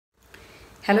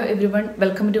Hello everyone,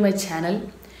 welcome to my channel.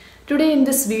 Today in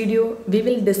this video, we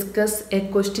will discuss a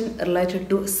question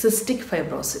related to cystic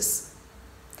fibrosis.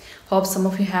 Hope some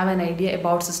of you have an idea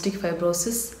about cystic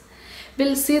fibrosis.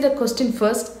 We'll see the question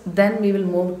first, then we will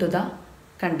move to the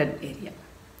content area.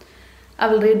 I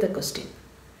will read the question.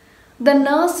 The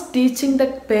nurse teaching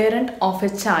the parent of a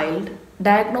child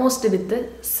diagnosed with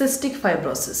cystic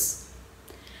fibrosis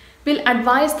will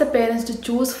advise the parents to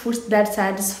choose foods that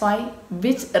satisfy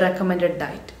which recommended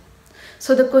diet.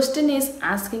 So the question is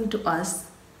asking to us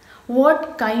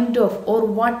what kind of or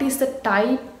what is the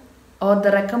type or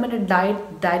the recommended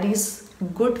diet that is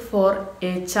good for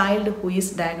a child who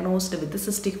is diagnosed with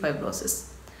cystic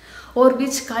fibrosis, or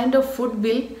which kind of food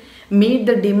will meet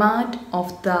the demand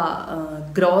of the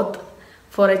growth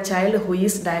for a child who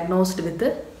is diagnosed with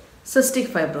cystic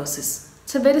fibrosis.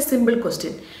 It's a very simple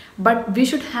question, but we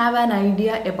should have an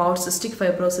idea about cystic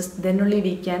fibrosis, then only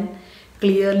we can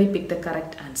clearly pick the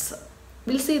correct answer.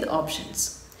 We'll see the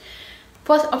options.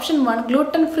 First, option 1,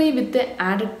 gluten-free with the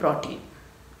added protein.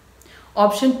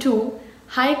 Option 2,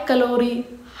 high calorie,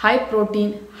 high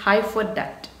protein, high fat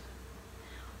diet.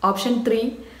 Option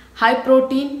 3, high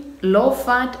protein, low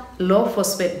fat, low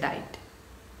phosphate diet.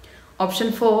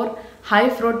 Option 4, high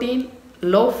protein,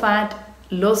 low fat,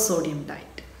 low sodium diet.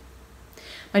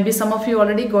 Maybe some of you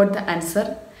already got the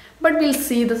answer, but we'll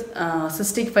see the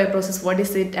cystic fibrosis, what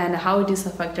is it and how it is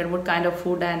affected, what kind of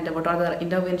food and what are the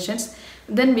interventions.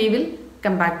 Then we will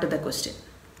come back to the question.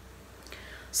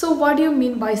 So what do you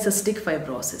mean by cystic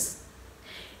fibrosis?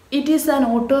 It is an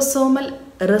autosomal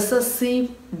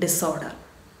recessive disorder.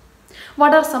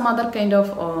 What are some other kind of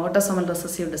autosomal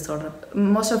recessive disorder?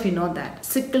 Most of you know that.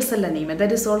 Sickle cell anemia,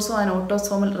 that is also an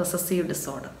autosomal recessive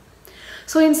disorder.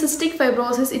 So in cystic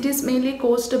fibrosis, it is mainly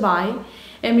caused by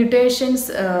mutations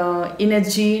in a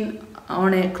gene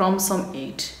on a chromosome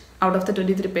 8 out of the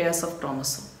 23 pairs of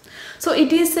chromosomes. So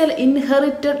it is an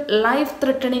inherited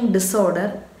life-threatening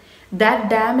disorder that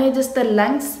damages the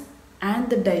lungs and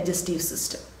the digestive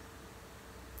system.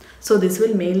 So this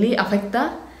will mainly affect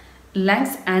the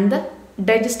lungs and the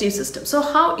digestive system. So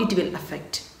how it will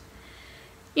affect?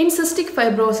 In cystic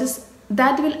fibrosis,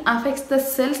 that will affect the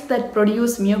cells that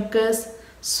produce mucus,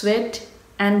 sweat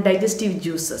and digestive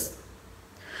juices.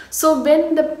 So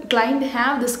when the client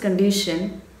have this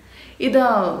condition, either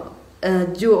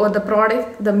or the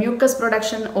product, the mucus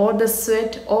production or the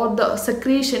sweat or the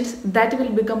secretions, that will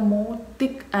become more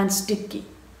thick and sticky.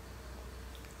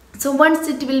 So once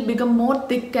it will become more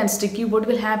thick and sticky, what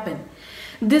will happen?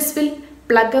 This will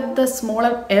plug up the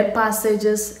smaller air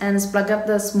passages and plug up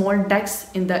the small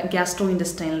ducts in the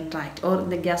gastrointestinal tract or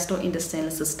the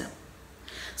gastrointestinal system.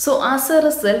 So as a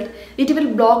result, it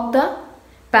will block the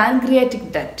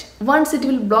pancreatic duct. Once it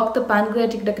will block the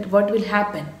pancreatic duct, what will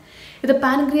happen? The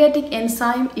pancreatic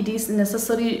enzyme, it is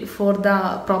necessary for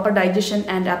the proper digestion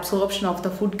and absorption of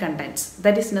the food contents.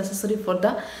 That is necessary for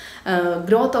the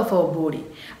growth of our body.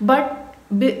 But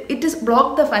it is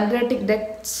blocked the pancreatic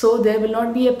duct, so there will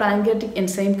not be a pancreatic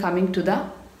enzyme coming to the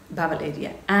bowel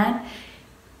area. And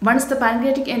once the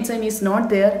pancreatic enzyme is not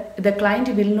there, the client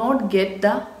will not get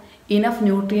the enough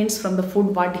nutrients from the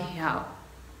food what he have.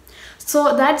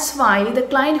 So that's why the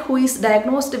client who is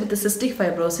diagnosed with the cystic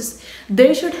fibrosis,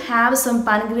 they should have some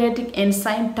pancreatic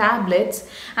enzyme tablets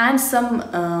and some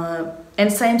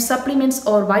enzyme supplements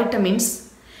or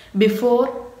vitamins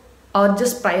before or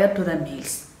just prior to the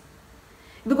meals.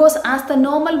 Because as the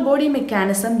normal body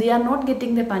mechanism, they are not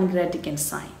getting the pancreatic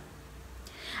enzyme.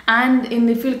 And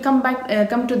if you come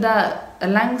to the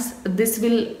lungs, this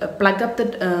will plug up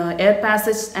the air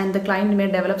passage and the client may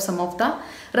develop some of the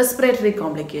respiratory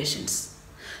complications.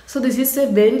 So this is a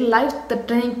very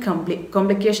life-threatening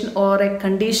complication or a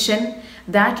condition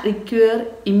that require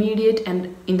immediate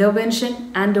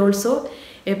intervention and also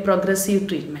a progressive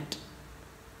treatment.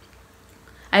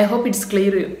 I hope it's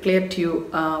clear to you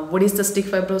what is the cystic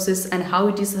fibrosis and how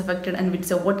it is affected and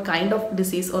what kind of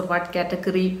disease or what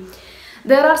category.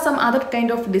 There are some other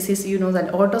kind of disease, you know, that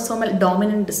autosomal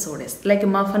dominant disorders like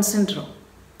Marfan syndrome.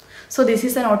 So this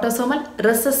is an autosomal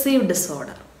recessive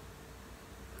disorder.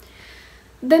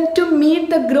 Then to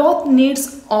meet the growth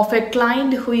needs of a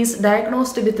client who is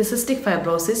diagnosed with cystic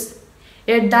fibrosis,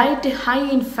 a diet high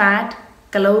in fat,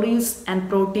 calories and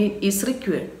protein is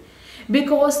required.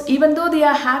 Because even though they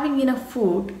are having enough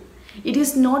food, it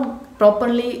is not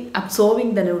properly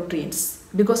absorbing the nutrients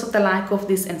because of the lack of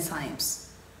these enzymes.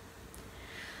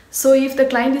 So if the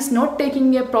client is not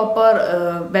taking a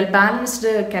proper well-balanced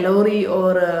calorie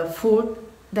or food,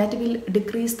 that will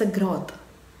decrease the growth.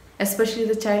 Especially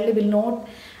the child will not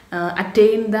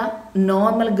attain the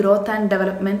normal growth and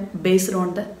development based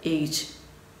on the age.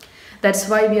 That's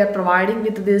why we are providing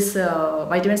with this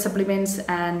vitamin supplements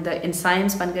and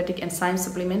enzymes, pancreatic enzyme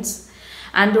supplements.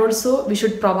 And also we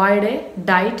should provide a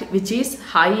diet which is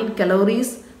high in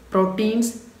calories,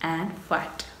 proteins and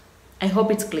fat. I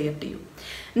hope it's clear to you.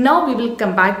 Now we will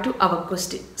come back to our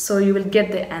question. So you will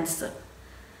get the answer.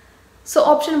 So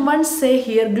option 1 say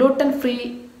here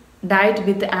gluten-free diet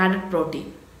with added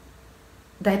protein.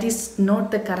 That is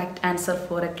not the correct answer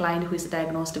for a client who is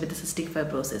diagnosed with cystic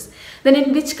fibrosis. Then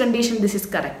in which condition this is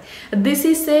correct? This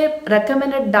is a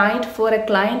recommended diet for a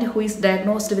client who is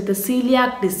diagnosed with a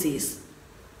celiac disease.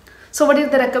 So what is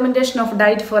the recommendation of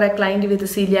diet for a client with a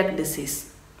celiac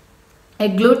disease? A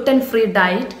gluten-free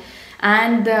diet,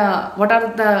 and what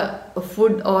are the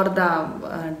food or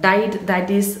the diet that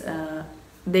is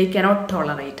they cannot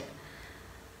tolerate?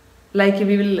 Like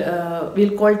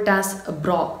we'll call it as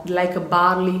broth, like a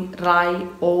barley, rye,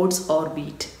 oats or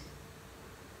wheat.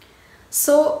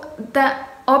 So the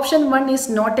option 1 is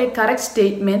not a correct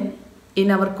statement in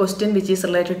our question, which is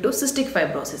related to cystic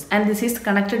fibrosis, and this is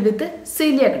connected with the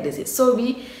celiac disease. So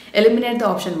we eliminate the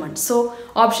option 1. So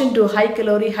option 2, high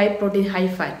calorie, high protein, high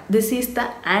fat. This is the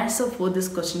answer for this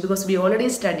question, because we already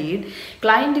studied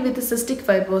client with cystic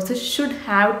fibrosis should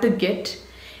have to get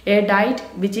a diet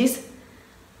which is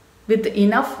with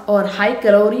enough or high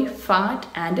calorie, fat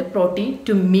and protein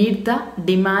to meet the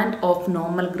demand of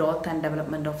normal growth and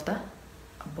development of the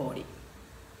body.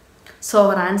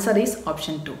 So our answer is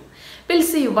option 2. We'll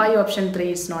see why option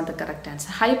 3 is not the correct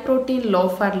answer. High protein, low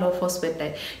fat, low phosphate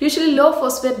diet. Usually low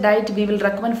phosphate diet we will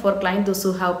recommend for clients those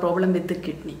who have problem with the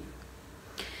kidney.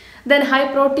 Then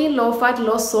high protein, low fat,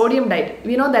 low sodium diet.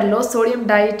 We know that low sodium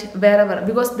diet wherever,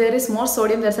 because there is more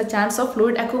sodium, there's a chance of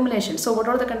fluid accumulation. So what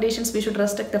are the conditions we should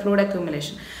restrict the fluid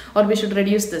accumulation, or we should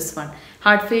reduce this one?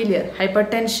 Heart failure,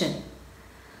 hypertension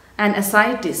and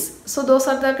ascites. So those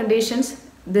are the conditions.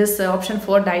 This option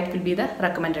 4 diet will be the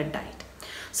recommended diet.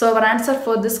 So our answer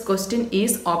for this question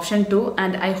is option 2,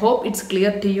 and I hope it's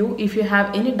clear to you. If you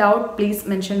have any doubt, please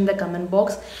mention in the comment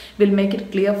box. We'll make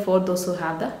it clear for those who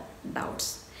have the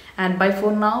doubts. And bye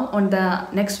for now. On the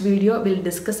next video, we'll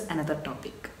discuss another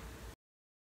topic.